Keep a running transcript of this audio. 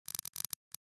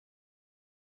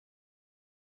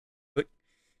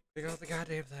Pick out the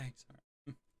goddamn things.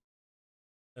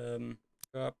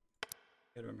 Drop.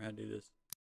 Gotta remember how to do this.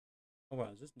 Oh wow,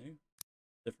 is this new?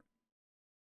 Different.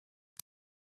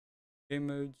 Game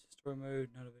modes, story mode,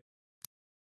 none of it.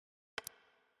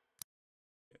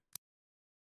 Yeah.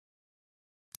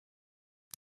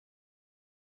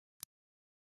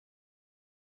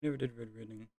 Never did Red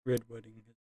Wedding.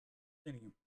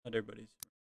 Anyway, not everybody's.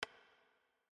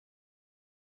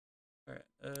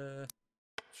 Alright,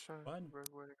 Trying fine. red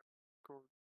wedding hardcore.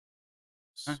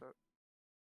 Huh? So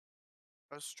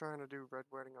us trying to do red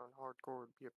wedding on hardcore would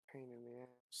be a pain in the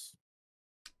ass.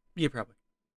 Yeah, probably.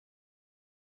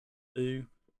 So,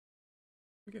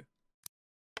 we go.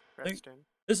 I think Redstone.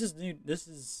 this is new. This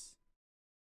is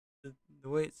the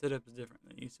way it's set up is different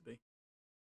than it used to be.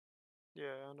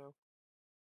 Yeah, I know.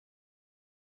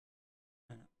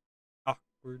 Kinda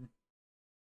awkward.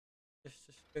 Just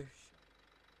a skosh.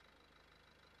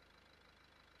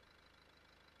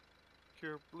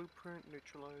 Cure blueprint,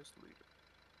 neutralize leader.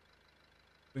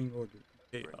 Bring order.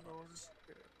 Bring order. Chaos.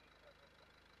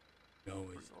 Yeah, Always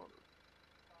bring order.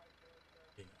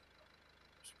 chaos.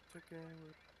 Take aim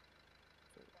with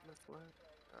left leg.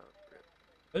 Oh, good.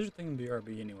 How's your thing in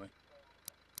BRB anyway?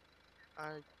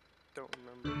 I don't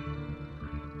remember.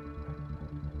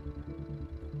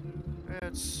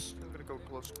 I'm gonna go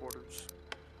close quarters.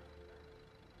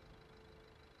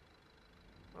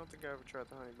 I don't think I ever tried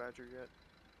the honey badger yet.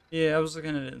 Yeah, I was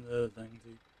looking at it in the other thing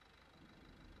too.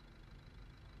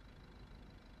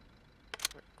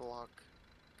 That Glock.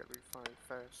 Gotta be fine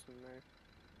fast in there.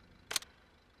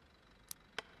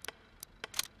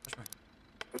 That's right.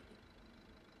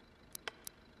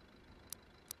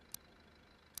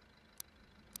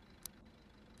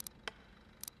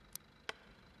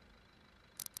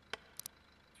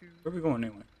 Where are we going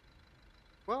anyway?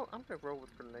 Well, I'm gonna roll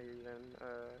with grenade and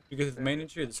You go through the main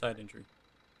bandit. entry or the side entry?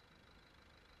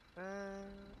 Uh,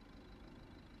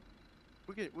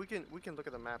 we can look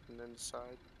at the map and then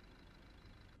decide.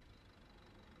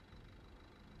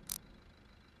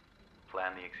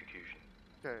 Plan the execution.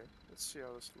 Okay, let's see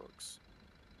how this looks.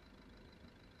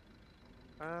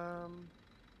 Um,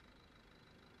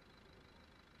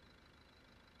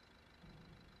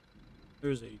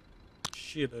 There's a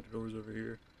shitload of doors over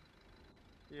here.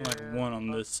 yeah, Like one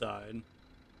on this side.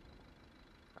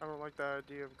 I don't like the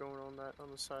idea of going on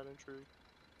the side entry.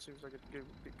 Seems like it'd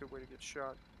be a good way to get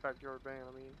shot. Backyard van,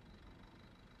 I mean.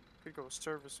 Could go with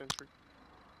service entry.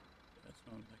 That's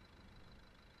what I'm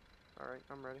thinking. Alright,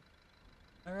 I'm ready.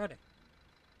 Alrighty.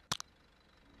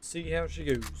 See how she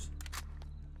goes.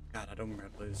 God, I don't remember how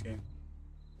to play this game.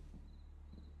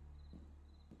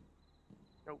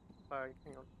 Nope, hang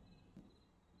on.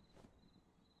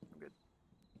 I'm good.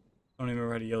 I don't even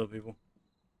remember how to yell at people.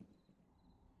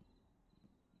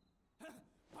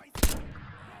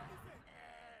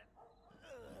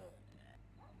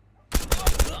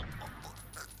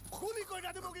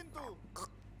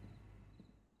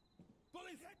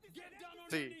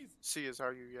 C is how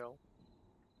you yell.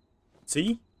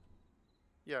 See?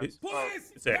 Yes.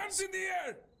 Police! It's X. Hands in the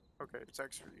air! Okay, it's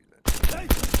X for you then.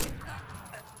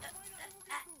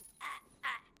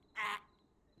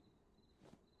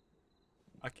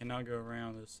 I cannot go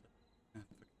around this. Fucking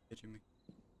hitching me.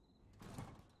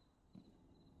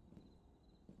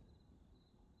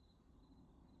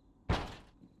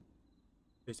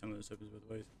 See some of this opens both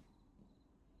ways.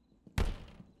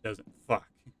 Doesn't. Fuck.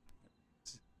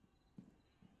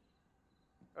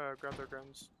 Grab their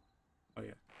guns. Oh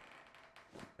yeah.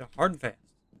 Yeah, hard and fast.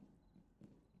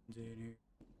 Is it in here?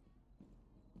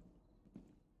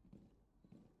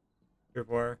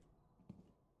 Tripwire.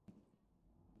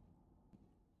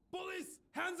 Police!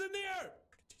 Hands in the air!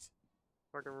 Jesus.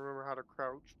 If I can remember how to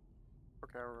crouch.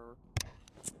 Okay, I remember.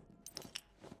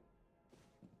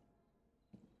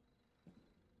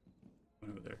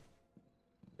 Went over there.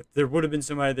 If there would have been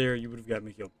somebody there, you would have got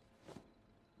me killed.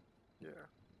 Yeah.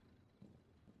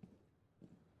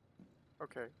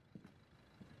 Okay.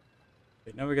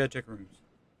 Okay, now we gotta check rooms.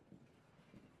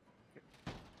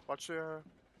 Watch,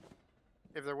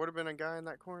 if there would have been a guy in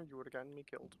that corner, you would have gotten me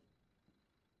killed.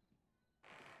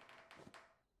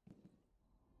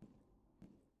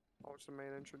 Watch the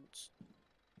main entrance.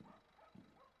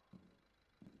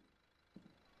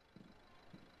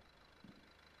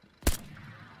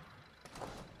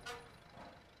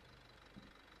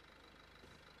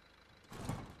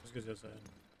 Let's go to the outside.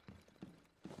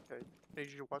 Okay. Need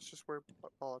you to watch this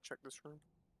while I check this room.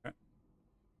 Okay.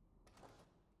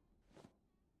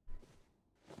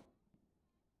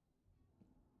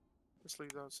 This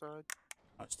leaves outside.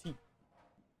 Oh, it's T.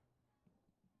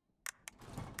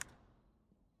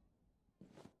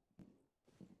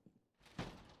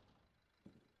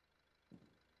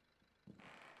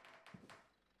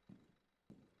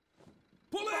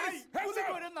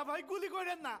 না ভাই গুলি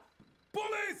করেন না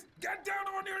Police, get down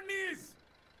on your knees!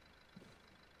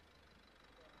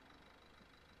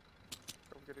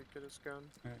 Go get his gun.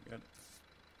 Alright, got it.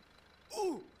 উ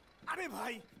আরে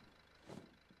ভাই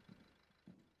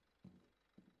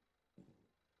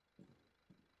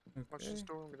Watch Okay. this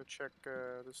door. I'm gonna check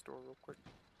this door real quick.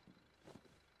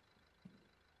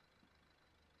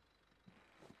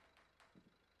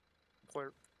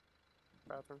 Clear.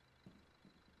 Bathroom.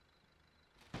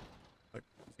 Like,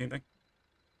 see anything?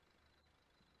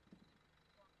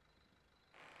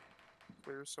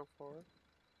 Clear so far.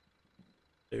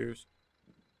 Stairs.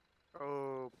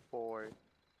 Oh boy.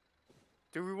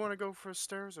 Do we want to go for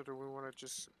stairs or do we want to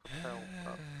just propel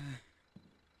up?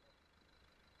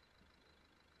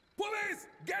 Police,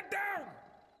 get down!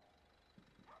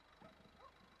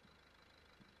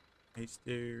 Hey,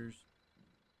 stairs.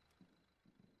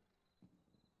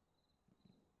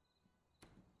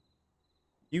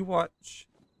 You watch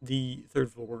the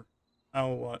third floor.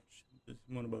 I'll watch this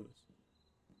one above us.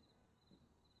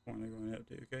 One they're going up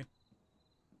to, okay?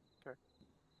 Okay.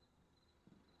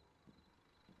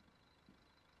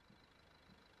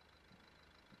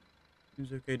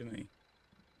 Seems okay to me.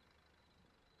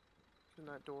 In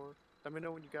that door. Let me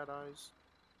know when you got eyes.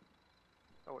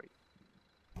 Oh wait.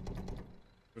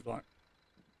 There's lock.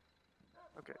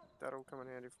 Okay, that'll come in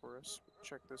handy for us.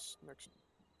 Check this next.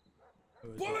 Who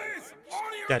is it? Police,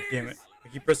 on your God knees! damn it. I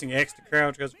keep pressing X to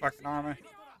crouch because fucking armor.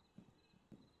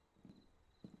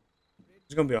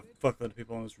 There's gonna be a fuckload of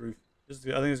people on this roof. I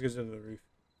think this goes into the roof.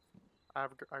 I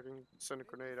can send a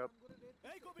grenade up.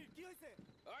 এই কবির কি হইছে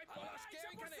ওই পলাশ কে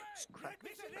এখানে? Crack.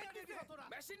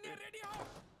 Machine নিয়ে ready হও!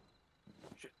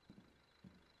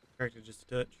 Cracked it just a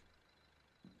touch.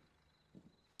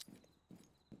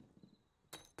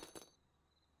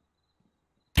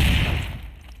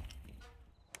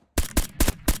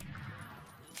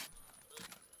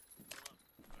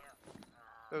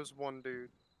 There was one dude.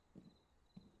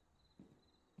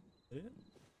 Yeah.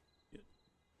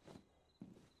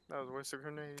 That was a waste of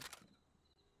grenade.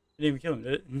 Didn't even kill him,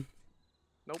 did it?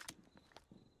 Nope.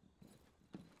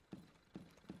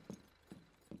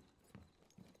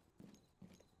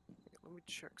 Let me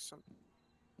check some.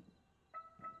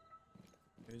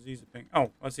 There's these thing.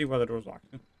 Oh, I see why the door's locked.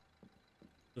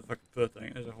 The fucking foot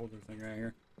thing. There's a whole other thing right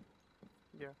here.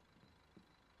 Yeah.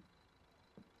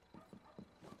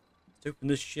 Let's open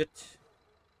this shit.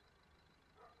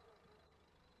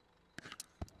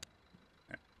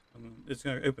 Alright, it's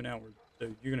gonna open outward, so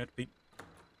you're gonna have to be.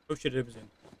 Oh shit! It opens in.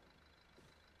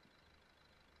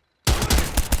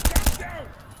 Down!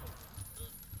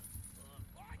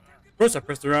 Of course, I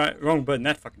pressed the wrong button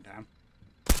that fucking time.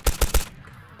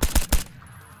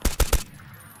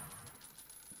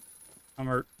 I'm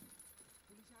hurt.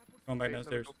 Going back Okay, let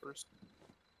me downstairs. go first.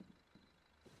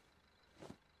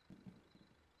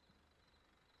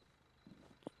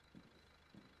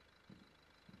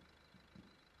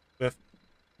 Left.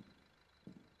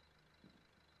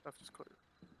 Left is clear.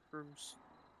 Rooms.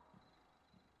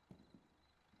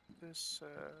 This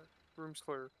room's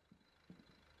clear.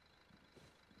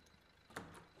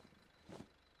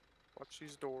 Watch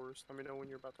these doors. Let me know when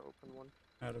you're about to open one.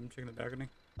 Adam, checking the balcony.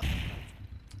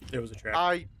 There was a trap.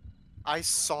 I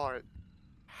saw it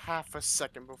half a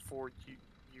second before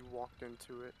you walked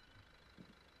into it.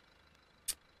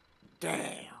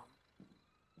 Damn.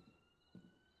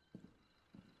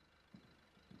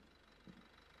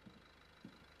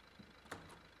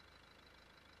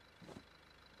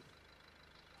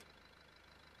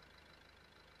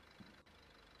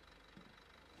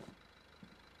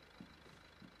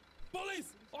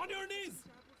 Police, on your knees!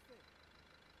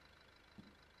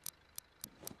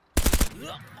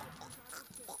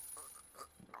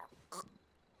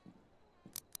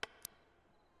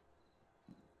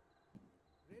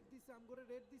 Red দিছে আমগরে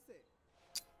red দিছে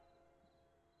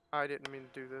I didn't mean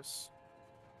to do this.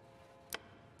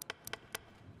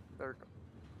 There we go.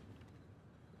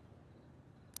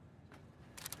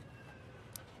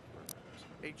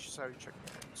 H is how you check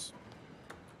things.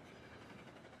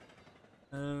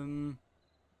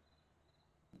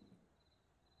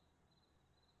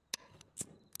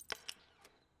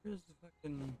 Where's the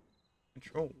fucking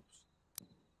controls?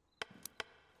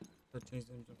 I changed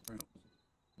them somewhere else.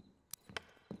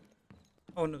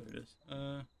 Oh no, there it is.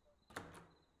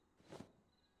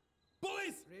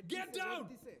 Police, red get দিছে, down! Red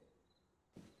দিছে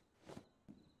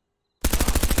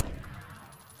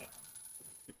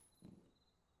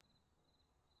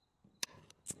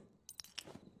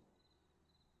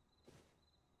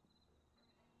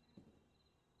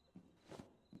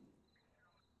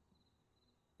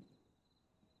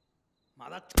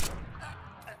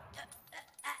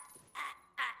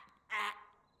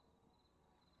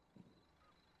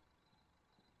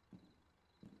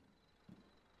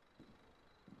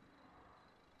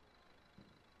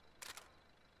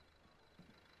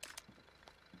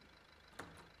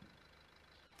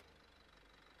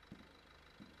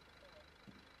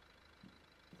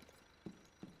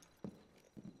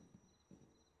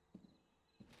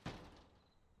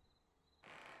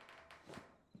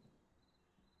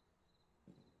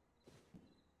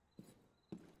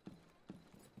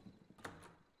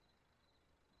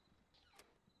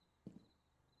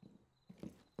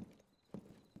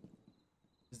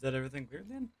that everything cleared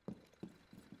then?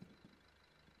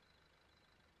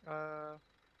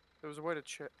 There was a way to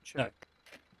check. No.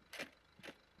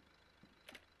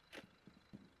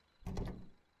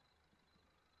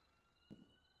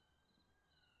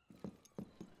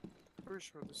 Pretty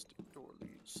sure this door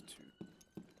leads to.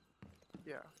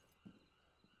 Yeah.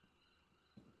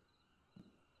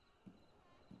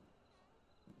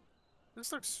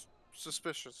 This looks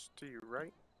suspicious to you,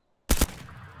 right?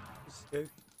 Let's go.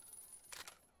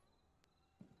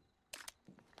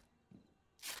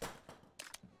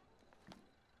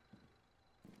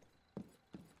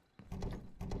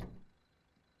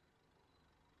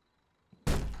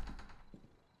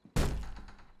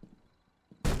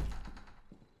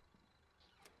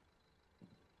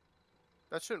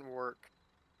 That shouldn't work.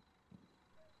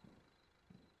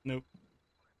 Nope.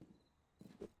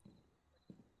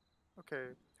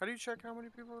 Okay. How do you check how many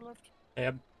people are left?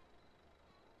 Tab.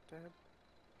 Tab.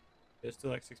 There's still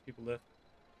like 6 people left.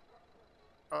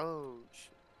 Oh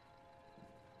shit.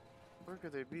 Where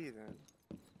could they be then?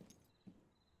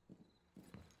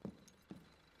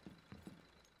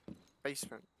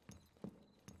 Basement.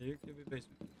 There could be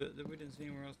basement. But we didn't see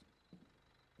anywhere else.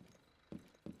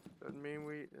 Doesn't mean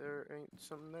there ain't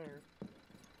something there.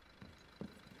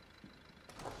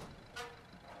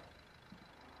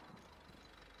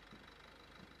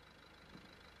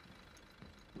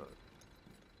 Look.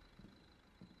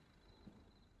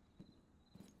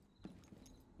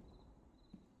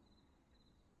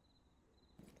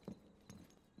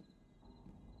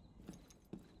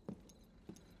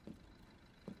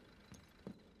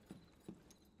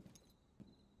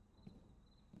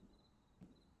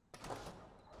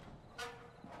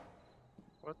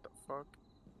 What the fuck?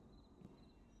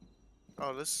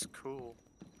 Oh, this is cool.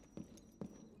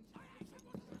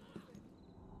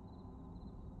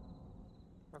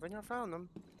 I think I found them.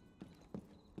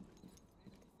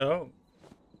 Oh.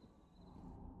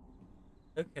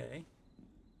 Okay.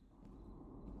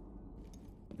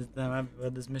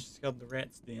 This mission's called the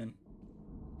Rat's Den.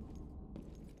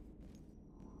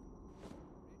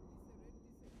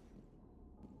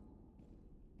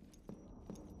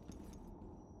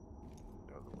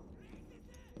 The other one.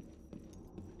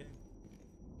 Okay.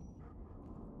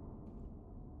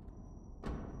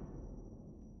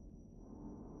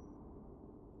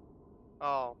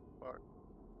 Oh, fuck.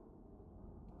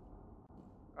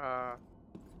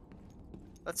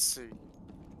 Let's see.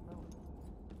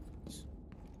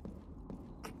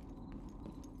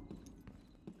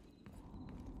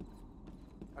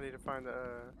 I need to find the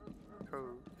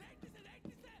code.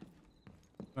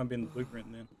 Might be in the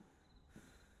blueprint then.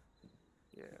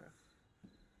 Yeah.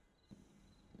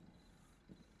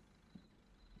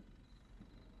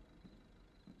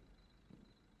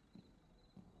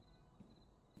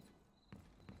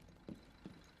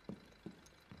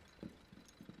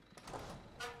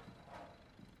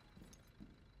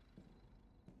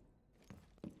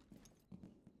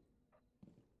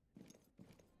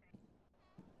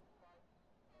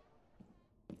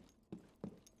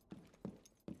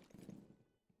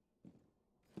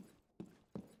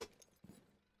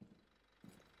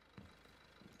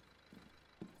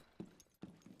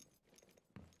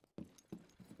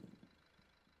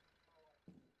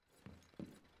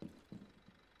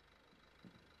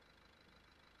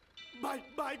 ভাই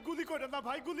ভাই গুলি করেন না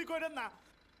ভাই গুলি করেন না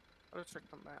Let's check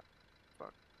the map.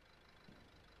 Fuck.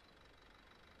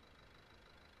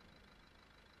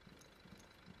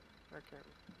 Okay.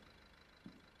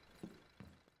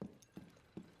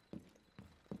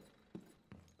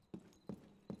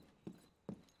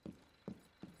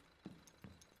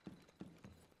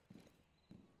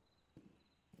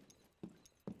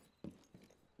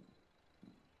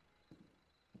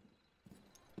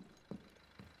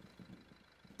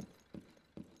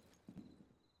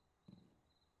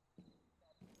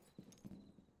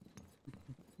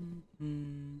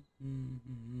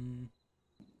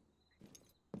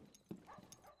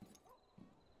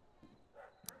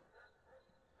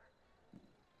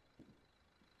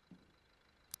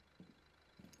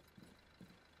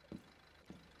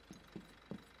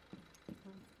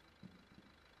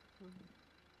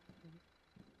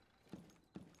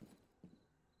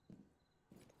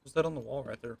 What's that on the wall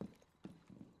right there?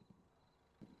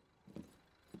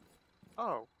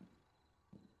 Oh.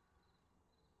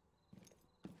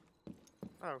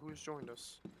 Oh, who's joined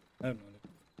us? I have no idea.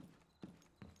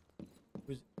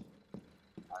 Who's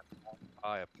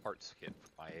Buy a parts kit for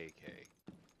my AK.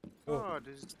 Oh, it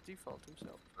is default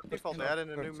himself. What Default kind of added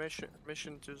a new parts?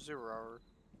 mission to 0 hour.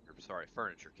 Or, sorry,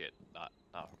 furniture kit, not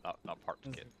parts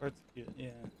That's kit. the parts kit, yeah.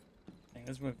 Dang,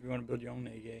 that's when if you want to build your own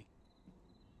AK.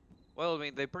 Well, I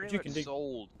mean, they you pretty can much dig-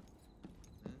 sold.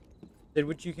 Hmm? Did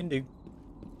what you can do.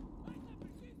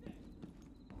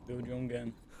 Build your own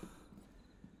gun.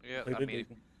 Yeah, Play I the mean,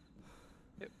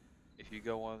 devil. if you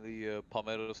go on the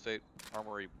Palmetto State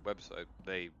Armory website,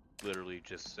 they literally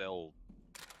just sell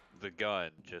the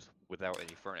gun just without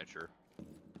any furniture.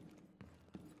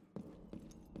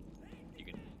 You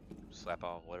can slap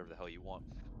on whatever the hell you want.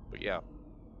 But yeah,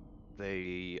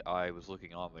 I was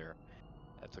looking on there.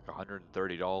 It's like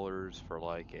 $130 for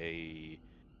like it's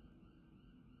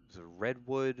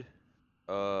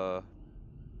a uh,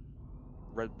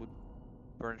 redwood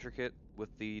furniture kit with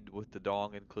the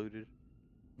dong included.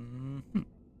 Mhm.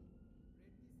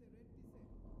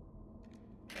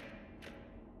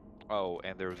 Oh,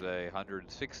 and there's a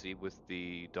 160 with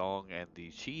the dong and the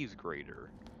cheese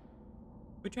grater.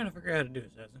 We're trying to figure out how to do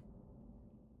this, Assassin.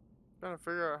 Trying to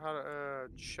figure out how to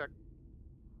check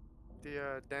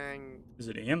the dang. Is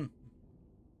it him?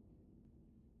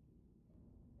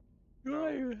 Do No.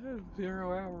 I even have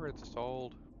 0 hour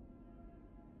installed?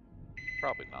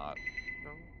 Probably not.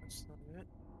 No, that's not it.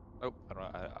 Nope,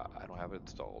 I don't have it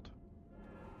installed.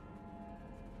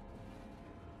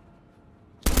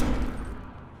 That's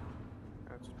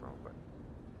the wrong button.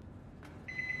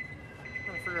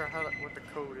 Trying to figure out what the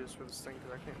code is for this thing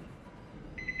because I can't.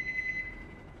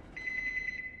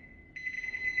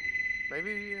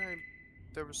 Maybe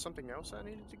there was something else I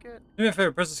needed to get. Do me a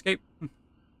favor, press escape.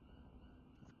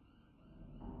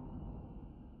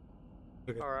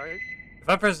 Okay. All right. If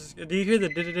I press, do you hear the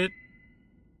did?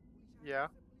 Yeah.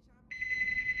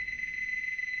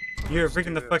 You're Let's freaking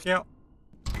do the fuck this. out.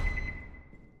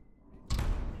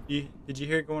 Did you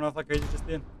hear it going off like crazy just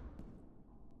then?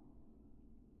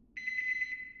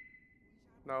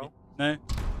 No. No.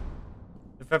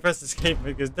 If I press escape,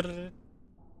 it goes. Did.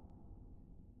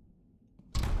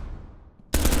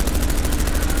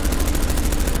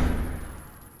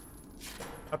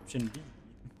 Option D.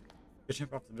 Get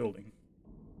jump off the building.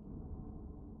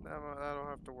 That'll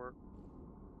have to work.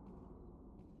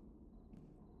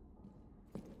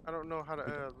 I don't know how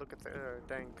to look at the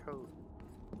dang code.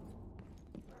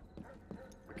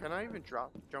 But can I even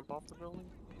jump off the building?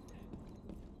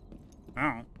 Oh.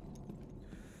 I'm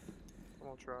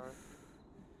gonna try.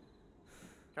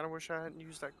 Kinda wish I hadn't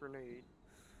used that grenade.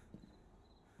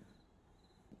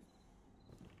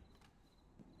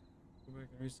 Go back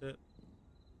and reset.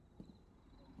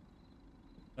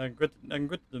 I can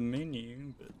go to the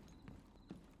menu, but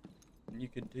you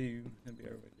could do. That'd be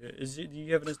alright. Do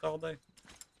you have it installed though?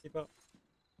 Keep up.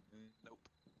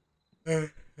 Nope.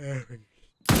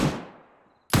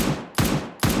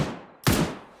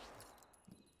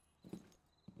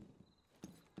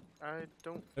 I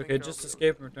don't. Okay, think I'll just be able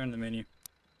escape and return to the menu.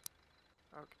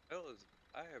 Okay. Fellas,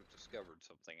 I have discovered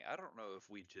something. I don't know if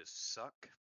we just suck,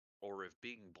 or if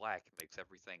being black makes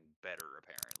everything better,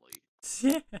 apparently.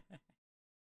 What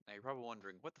Now you're probably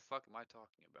wondering, what the fuck am I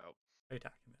talking about? are you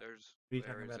talking about? There's What are you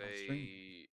there talking is about on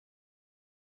stream?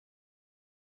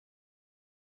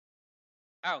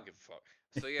 I don't give a fuck.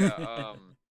 So yeah,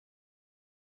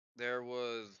 there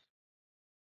was.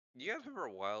 You guys remember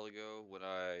a while ago when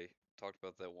I talked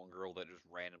about that one girl that just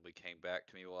randomly came back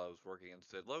to me while I was working and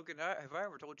said, "Logan, have I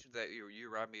ever told you that you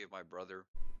remind me of my brother?"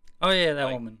 Oh yeah, that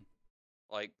Like, woman.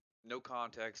 like no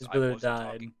context. His I brother wasn't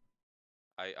died. talking.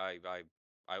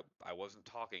 I wasn't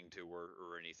talking to her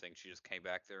or anything. She just came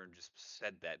back there and just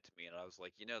said that to me, and I was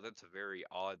like, that's a very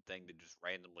odd thing to just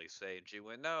randomly say. And she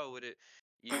went, "No,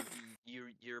 you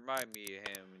remind me of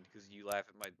him because you laugh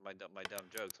at my dumb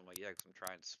jokes." I'm like, "Yeah, because I'm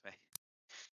trying to smack."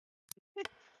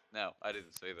 No, I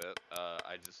didn't say that.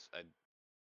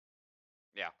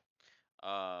 Yeah.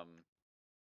 Um.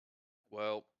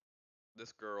 Well,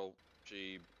 this girl,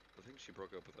 I think she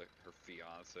broke up with like her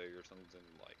fiance or something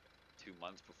like 2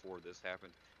 months before this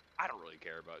happened. I don't really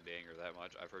care about dating her that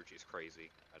much. I've heard she's crazy.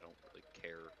 I don't really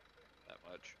care that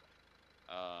much.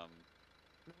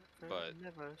 But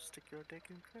never stick your dick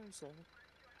in crazy.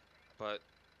 but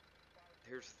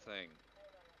here's the thing.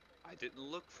 I didn't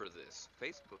look for this.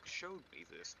 Facebook showed me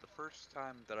this the first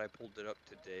time that I pulled it up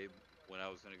today when I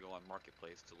was gonna go on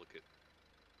Marketplace to look at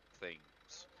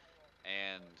things.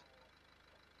 And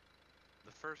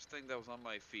the first thing that was on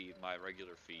my feed, my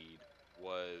regular feed,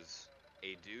 was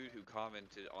a dude who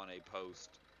commented on a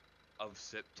post of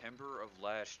September of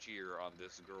last year on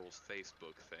this girl's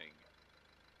Facebook thing.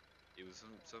 It was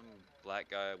some black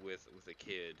guy with a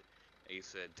kid. And he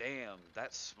said, "Damn,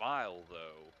 that smile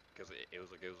though," because it was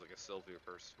like a selfie of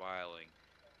her smiling,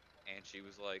 and she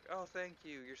was like, "Oh, thank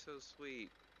you, you're so sweet."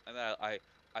 And then I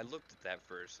looked at that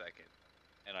for a second,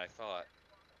 and I thought,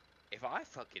 if I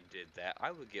fucking did that,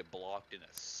 I would get blocked in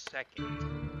a second.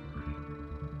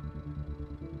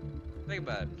 Think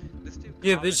about it. This dude.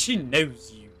 Yeah, but she commented-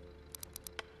 knows you.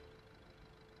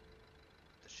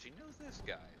 Does she know this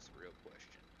guy? Is the real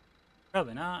question.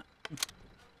 Probably not.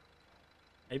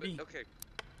 Maybe. But, okay.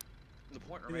 The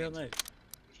point Who the hell remains. knows?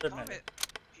 He, Doesn't matter.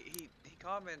 he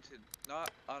commented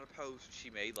not on a post she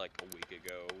made like a week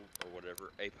ago or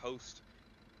whatever, a post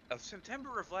of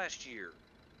September of last year.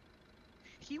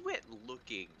 He went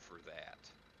looking for that,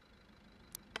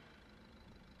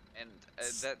 and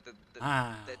that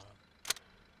Ah. that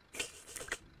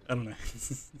I don't know.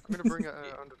 I'm gonna bring a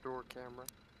underdoor camera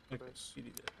for Okay, this. you do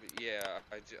that. yeah,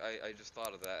 I just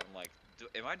thought of that and like, do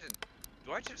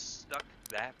I just stuck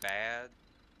that bad?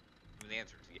 I mean, the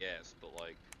answer is yes, but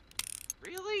like,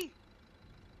 really?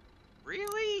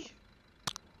 Really?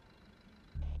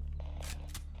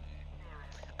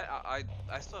 I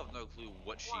still have no clue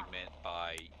what she meant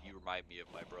by "you remind me of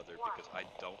my brother" because I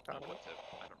don't know what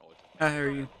to. I hear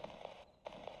you.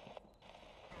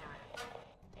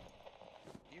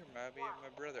 You remind me of my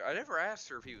brother. I never asked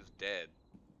her if he was dead.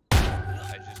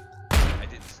 I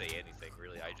didn't say anything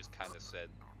really. I just kind of said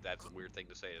that's a weird thing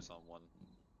to say to someone.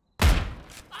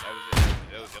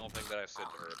 That was the only thing that I said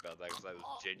to her about that because I was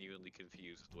genuinely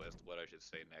confused as to what I should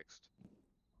say next.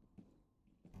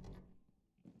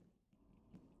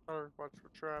 Or watch for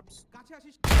traps. I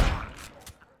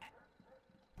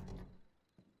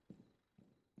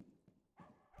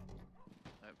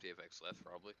have DFX left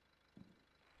probably.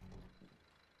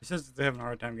 He says that they're having a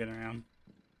hard time getting around.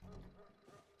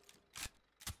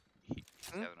 He's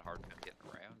having a hard time getting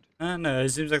around. I don't know. It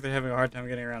seems like they're having a hard time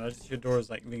getting around. I just hear doors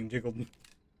like being jiggled.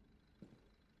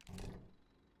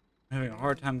 Having a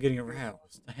hard time getting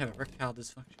aroused. I have erectile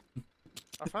dysfunction.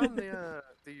 I found the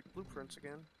blueprints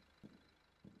again.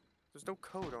 There's no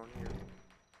code on here.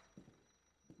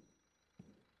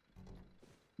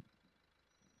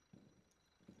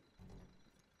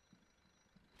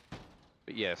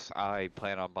 But yes, I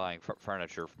plan on buying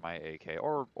furniture for my AK,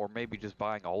 or maybe just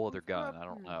buying a whole other gun. I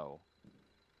don't know.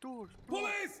 Doors blocked.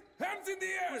 Police! Hands in the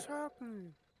air! What's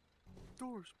happening?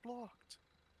 Doors blocked.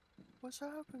 What's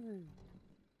happening?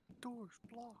 Doors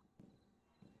blocked.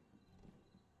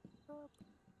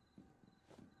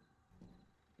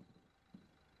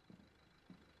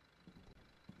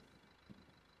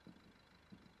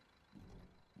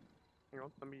 Hang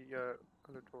on, let me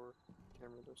underdoor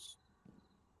camera this.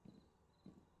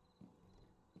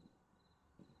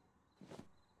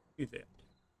 Do that.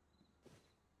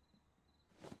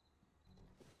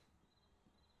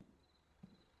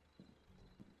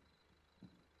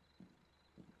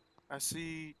 I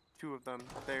see two of them.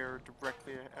 They're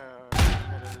directly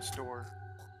ahead of this door.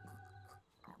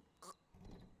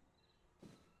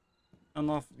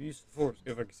 Unlawful use of force.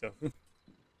 Go fuck yourself.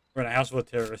 We're in a house full of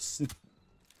terrorists.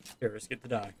 Terrorists get to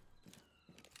die.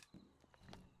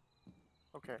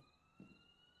 Okay.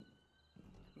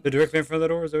 They're directly in front of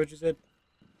the door, is that what you said?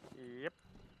 Yep.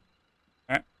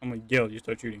 Alright, I'm gonna yell, you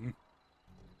start shooting.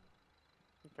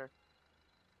 Okay.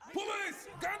 Police!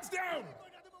 Guns down!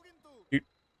 Shoot.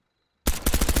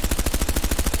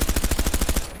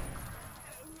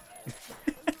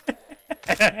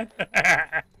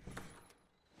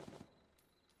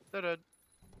 They're dead.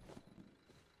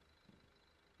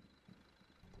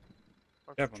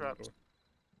 Watch Tap for on that traps. door.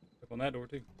 Tap on that door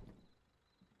too.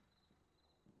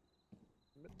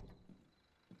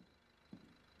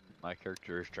 My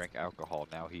character has drank alcohol.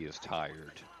 Now he is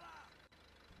tired.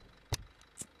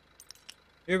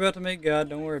 You're about to make God,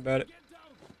 don't worry about it.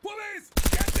 Police!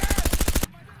 Get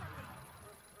down!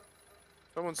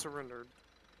 Someone surrendered.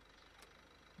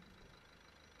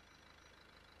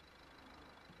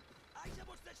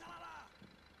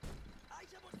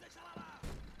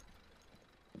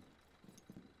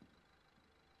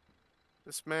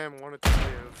 This man wanted to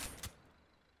live.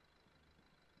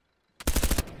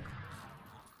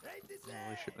 Well,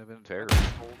 he shouldn't have been a terrorist.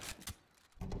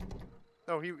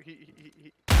 No, he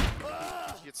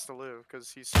gets to live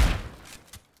because he's.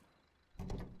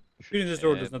 Shooting this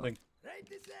door does And nothing.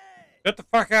 Shut the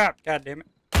fuck up, god damn it.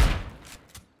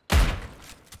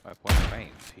 My point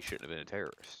remains, he shouldn't have been a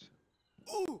terrorist.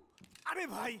 আরে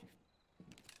ভাই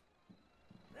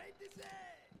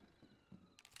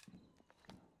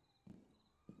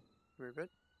Move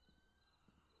it.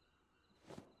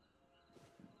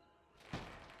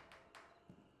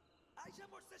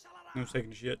 No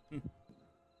taking shit.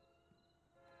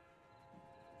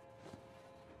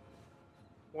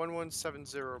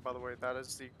 1170, by the way, that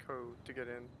is the code to get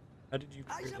in. How did you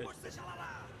hear that?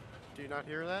 Do you not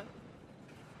hear that?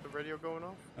 The radio going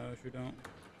off? Oh, sure don't.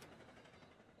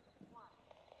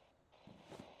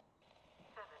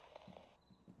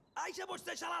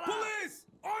 Police!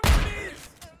 On your knees!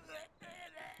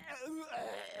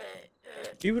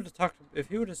 If he would have talked, if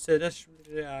he would have said that's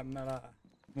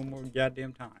one more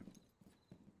goddamn time,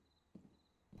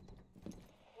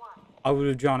 I would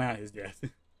have drawn out his death.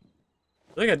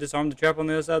 I think I disarmed the trap on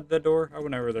the other side of that door. I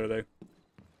went over there though.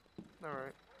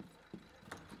 Alright.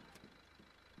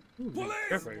 Ooh, Police!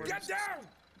 trap right here. Get down!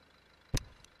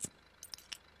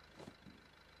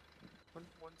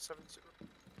 1170.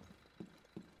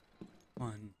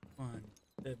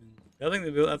 117. I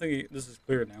think the I think this is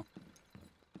clear now.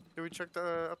 Did we check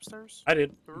the upstairs? I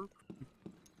did. The roof?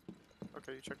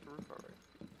 Okay, you checked the roof, alright.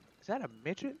 Is that a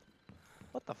midget?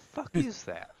 What the fuck is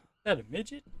that? Is that a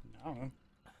midget? I don't know.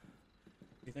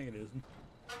 What do you think it is?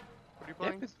 What are you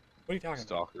playing? What are you talking about?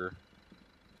 Stalker.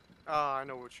 Ah, I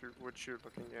know what you're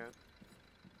looking at.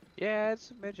 Yeah,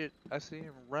 it's a midget. I see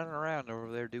him running around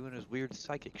over there doing his weird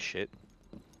psychic shit.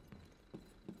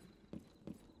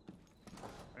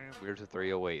 And weirds a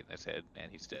 308 in his head,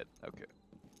 and he's dead. Okay.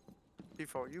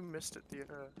 Default, you missed it the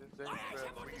day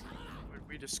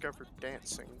we discovered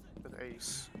dancing with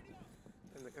Ace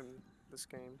in this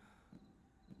game.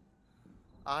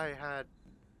 I had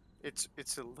it's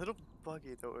a little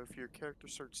buggy though if your character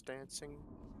starts dancing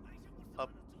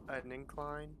up an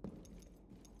incline.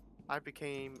 I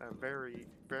became a very,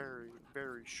 very,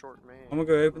 very short man. I'm gonna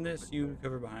go open this. You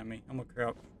cover behind me. I'm gonna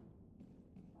crouch.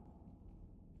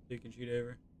 So you can shoot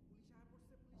over.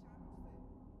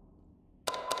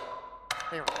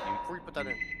 Hang on, before you put that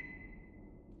in,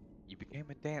 You became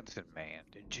a dancing man,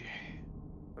 did you?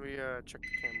 let me check the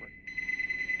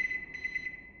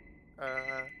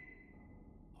camera.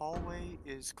 Hallway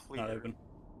is clear. Not open.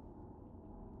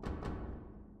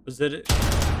 Was that it?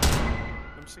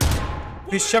 Let me see.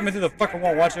 He shot me through the fucking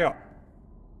wall. Watch out.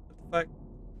 What the fuck?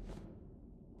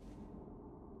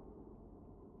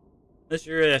 This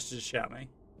your ass just shot me.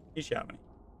 He shot me.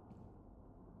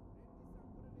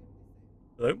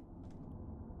 Hello?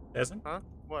 Desmond? Huh?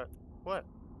 What? What?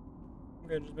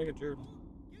 Okay, just make it sure.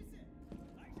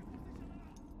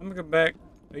 I'm gonna go back.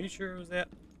 Are you sure it was that?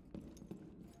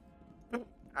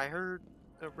 I heard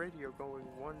a radio going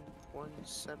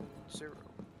 1170.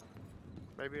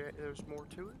 Maybe there's more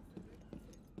to it.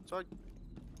 So,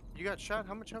 you got shot.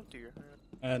 How much health do you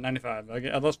have? 95.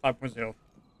 I lost 5 points of health.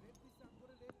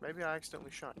 Maybe I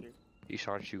accidentally shot you. He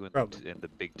shot you in, Probably. in the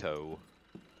big toe.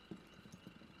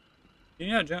 Can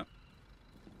you not jump?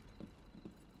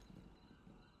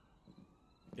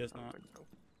 Guess I don't not. think so.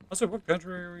 Also, what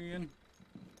country are we in?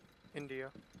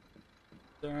 India.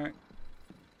 Is that right?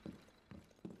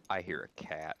 I hear a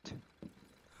cat.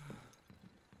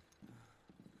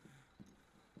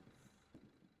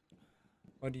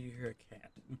 Why do you hear a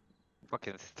cat?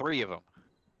 Fucking 3 of them.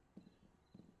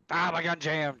 Ah, my gun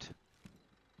jammed.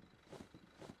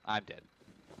 I'm dead.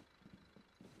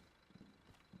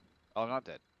 Oh, I'm not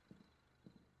dead.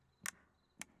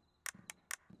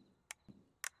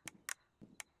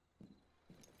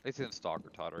 It's in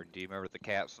Stalker, Totter. Do you remember the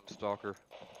cats in Stalker?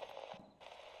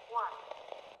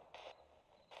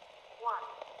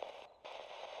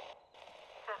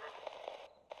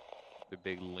 The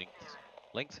big lynx.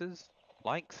 Lynxes?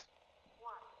 Lynx?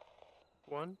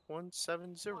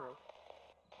 1170.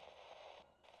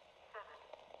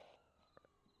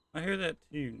 I hear that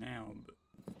too now, but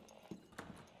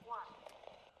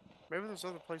Maybe there's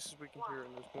other places we can hear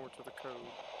and there's more to the code.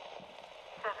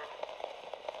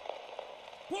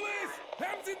 Police!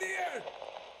 Hands in the air!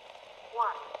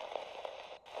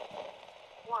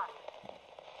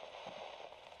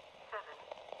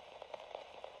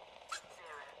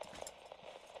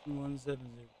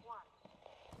 170.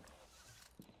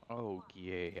 Oh,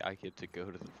 yay. I get to go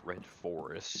to the Red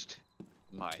Forest.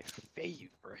 My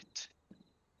favorite.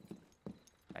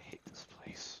 I hate this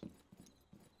place.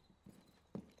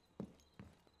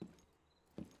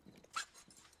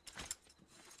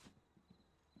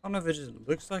 I don't know if it just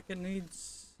looks like it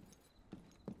needs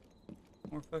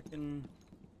more fucking.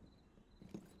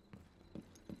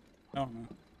 I don't know.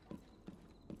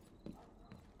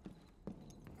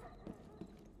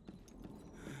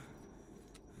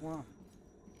 Why?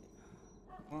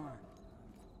 Why?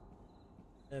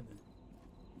 7.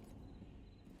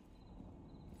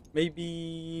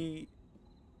 Maybe.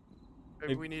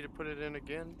 Maybe we need to put it in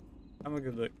again. I'm gonna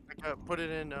go look. Like, put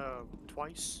it in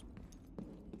twice.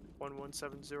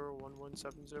 1170,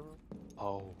 1170.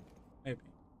 Oh. Maybe.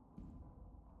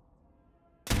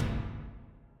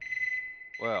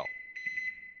 Well.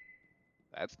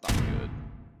 That's not good.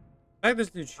 I think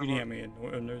this dude's shooting at me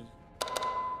and there's.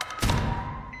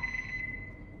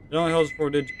 It only holds 4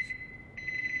 digits.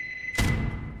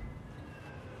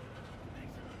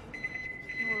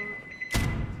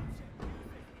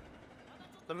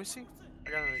 Let me see. I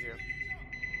got an idea.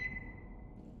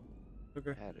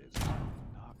 Okay. That is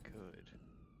not good.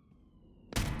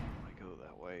 I'm gonna go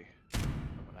that way.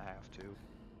 I'm gonna have to.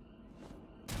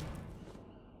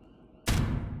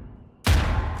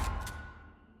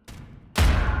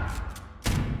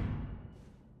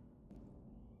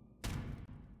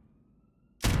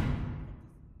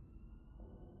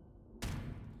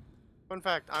 Fun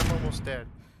fact, I'm almost dead.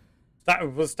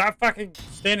 Stop fucking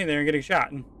standing there and getting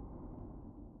shot.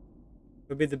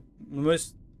 Would be the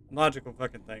most logical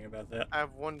fucking thing about that. I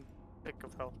have 1 tick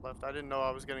of health left. I didn't know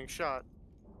I was getting shot.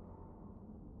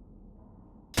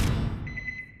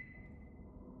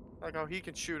 Like how he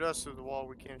can shoot us through the wall,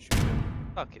 we can't shoot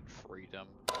him. Fucking freedom.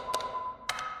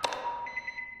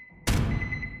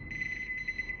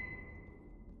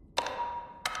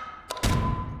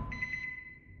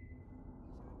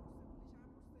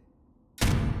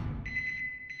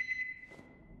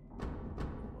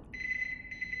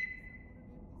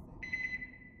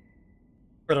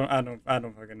 I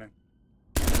don't fucking know.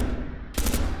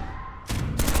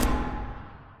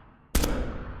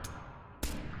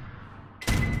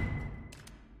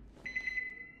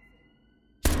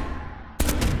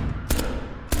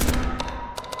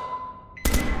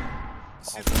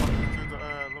 See the fucking through the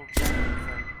little cannon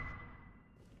thing.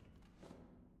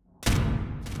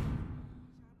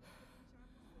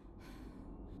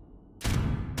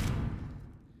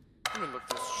 Let me look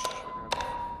this shit up.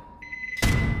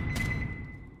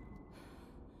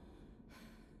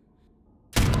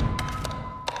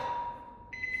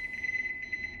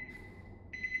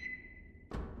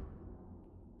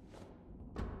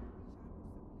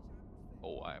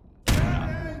 Oh, I'm.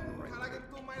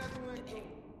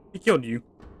 He killed you.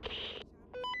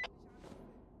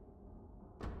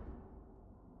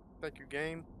 Thank you,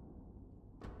 game.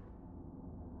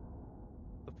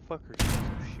 The fuck are you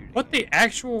shooting? What the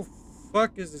actual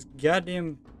fuck is this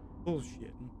goddamn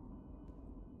bullshit?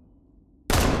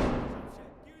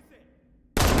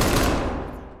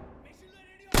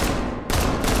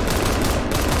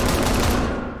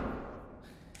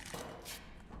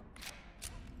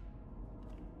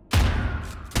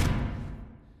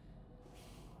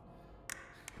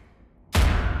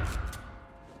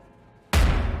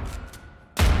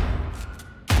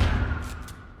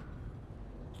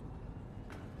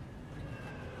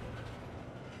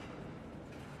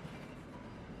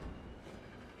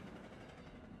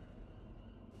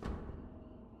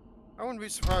 I wouldn't be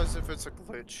surprised if it's a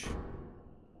glitch.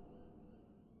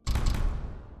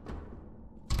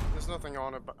 There's nothing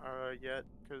on it yet,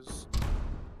 because,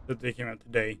 That they came out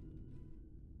today.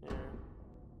 yeah.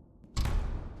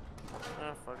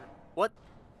 Ah, fuck it. What?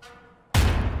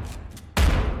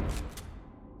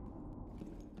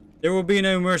 There will be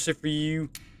no mercy for you.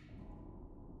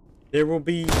 There will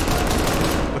be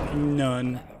fucking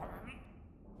none.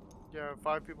 Yeah,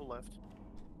 5 people left.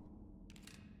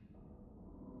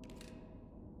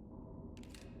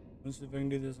 Let's see if I can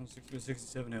do this on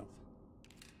 67 health.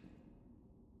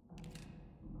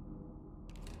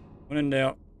 When in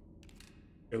doubt,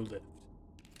 go left.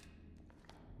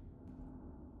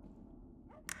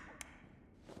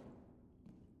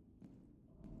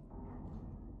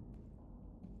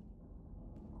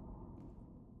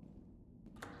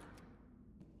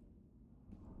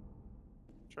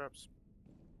 Traps.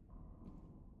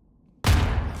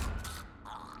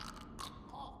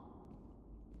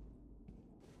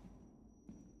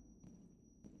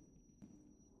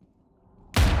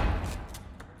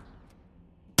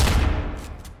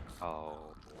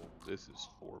 Oh, this is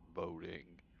foreboding.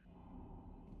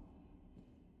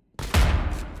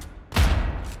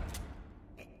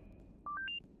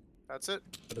 That's it.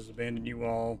 That has abandoned you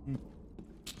all.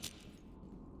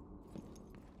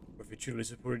 Or if he truly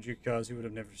supported your cause, he would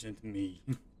have never sent me.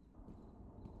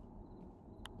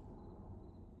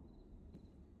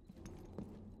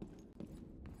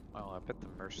 Well, I bet the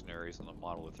mercenaries and the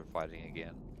monolith are fighting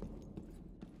again.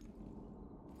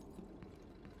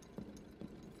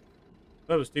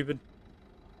 That was stupid.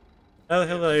 How the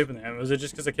hell did I open that? Was it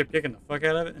just because I kept kicking the fuck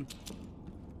out of it?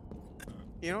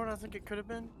 You know what I think it could have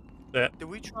been? That Did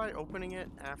we try opening it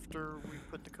after we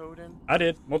put the code in? I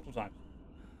did multiple times.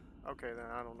 Okay, then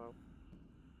I don't know.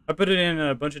 I put it in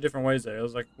a bunch of different ways there. It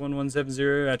was like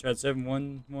 1170. I tried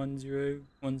 7110,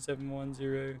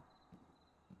 1710.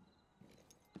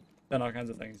 Done all kinds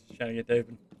of things trying to get to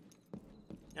open.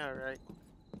 Alright.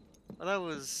 Well, that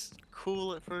was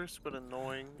cool at first, but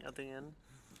annoying at the end.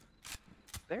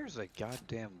 There's a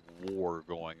goddamn war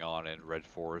going on in Red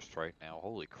Forest right now.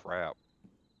 Holy crap.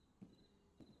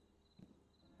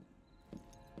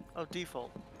 Oh,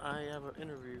 default. I have an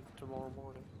interview tomorrow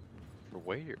morning. For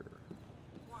where?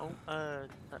 Oh, I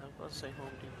was say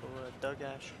Home Depot, Doug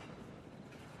Ash.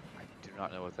 I do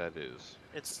not know what that is.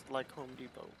 It's like Home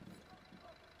Depot.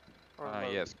 Or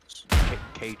Yes. Lowe's.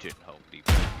 Cajun Home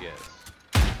Depot, yes.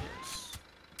 Yes.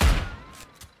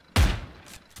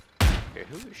 Okay,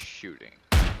 who is shooting?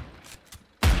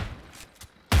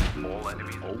 All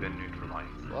enemies have been neutralized.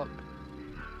 Fuck.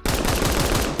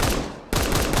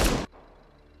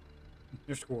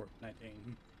 Your score,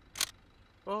 19.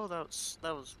 Oh, that was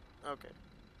okay.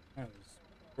 That was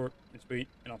short and sweet,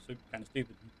 and also kind of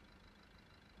stupid.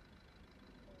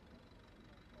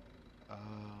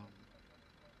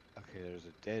 Okay, there's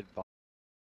a dead body.